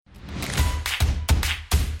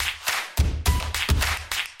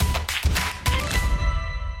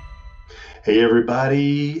Hey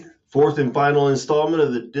everybody, fourth and final installment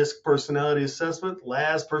of the DISC personality assessment.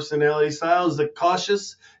 Last personality style is the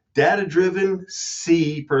cautious, data-driven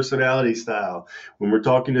C personality style. When we're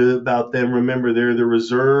talking about them, remember they're the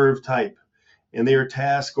reserve type and they are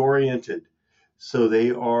task-oriented. So they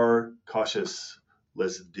are cautious.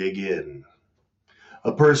 Let's dig in.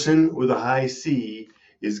 A person with a high C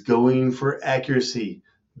is going for accuracy.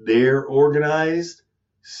 They're organized,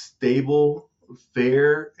 stable,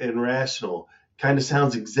 fair, and rational. Kind of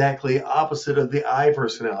sounds exactly opposite of the I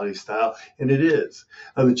personality style, and it is.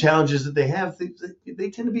 The challenges that they have, they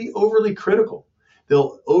tend to be overly critical.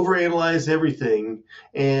 They'll overanalyze everything,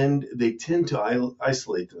 and they tend to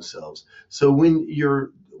isolate themselves. So when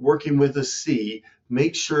you're working with a C,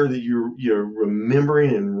 make sure that you're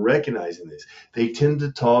remembering and recognizing this. They tend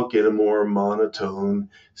to talk in a more monotone,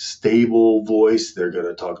 stable voice. They're going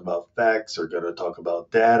to talk about facts. They're going to talk about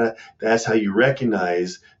data. That's how you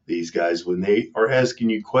recognize these guys when they are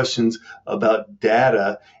asking you questions about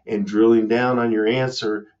data and drilling down on your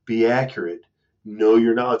answer. Be accurate. Know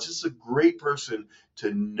your knowledge. This is a great person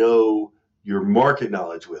to know your market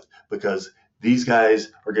knowledge with, because these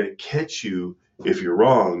guys are going to catch you if you're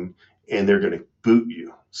wrong, and they're going to boot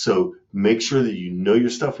you. So make sure that you know your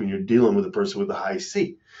stuff when you're dealing with a person with a high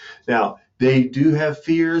C. Now, they do have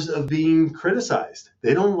fears of being criticized.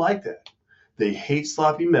 They don't like that. They hate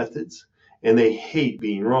sloppy methods, and they hate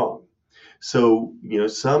being wrong. So,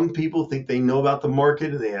 some people think they know about the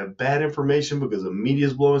market and they have bad information because the media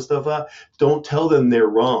is blowing stuff up. Don't tell them they're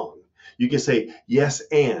wrong. You can say, yes,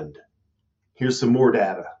 and here's some more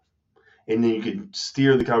data. And then you can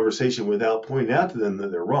steer the conversation without pointing out to them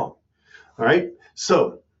that they're wrong. All right.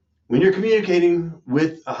 So when you're communicating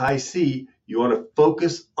with a high C, you want to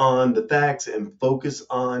focus on the facts and focus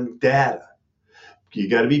on data. You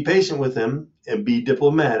got to be patient with them and be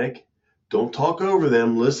diplomatic. Don't talk over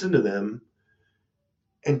them. Listen to them.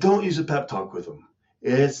 And don't use a pep talk with them.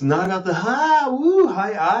 It's not about the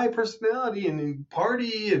high I personality and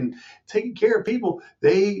party and taking care of people.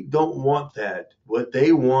 They don't want that. What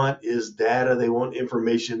they want is data. They want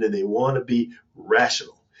information, and they want to be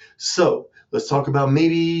rational. So let's talk about,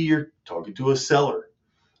 maybe you're talking to a seller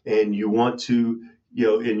and you want to,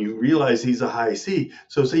 and you realize he's a high C.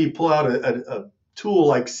 So say you pull out a tool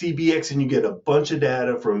like CBX and you get a bunch of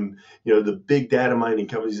data from, the big data mining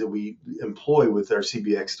companies that we employ with our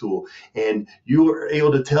CBX tool. And you are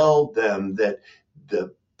able to tell them that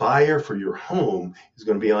the buyer for your home is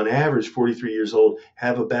going to be on average 43 years old,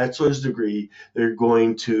 have a bachelor's degree. They're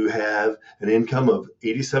going to have an income of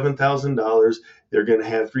 $87,000. They're going to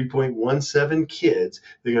have 3.17 kids.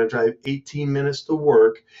 They're going to drive 18 minutes to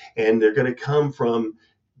work, and they're going to come from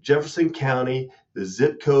Jefferson County, the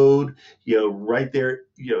zip code, right there,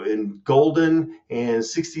 in Golden, and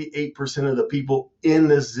 68% of the people in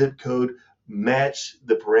this zip code match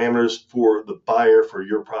the parameters for the buyer for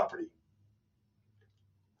your property.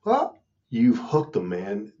 Well, you've hooked them,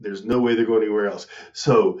 man. There's no way they're going anywhere else.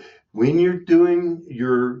 So when you're doing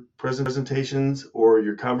your presentations or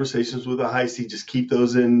your conversations with a high C, just keep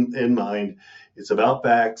those in mind. It's about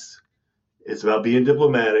facts. It's about being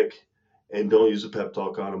diplomatic, and don't use a pep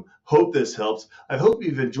talk on them. Hope this helps. I hope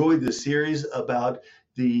you've enjoyed this series about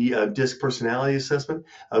the DISC personality assessment.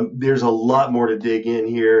 There's a lot more to dig in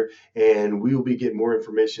here, and we will be getting more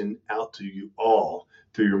information out to you all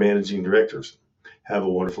through your managing directors. Have a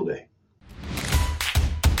wonderful day.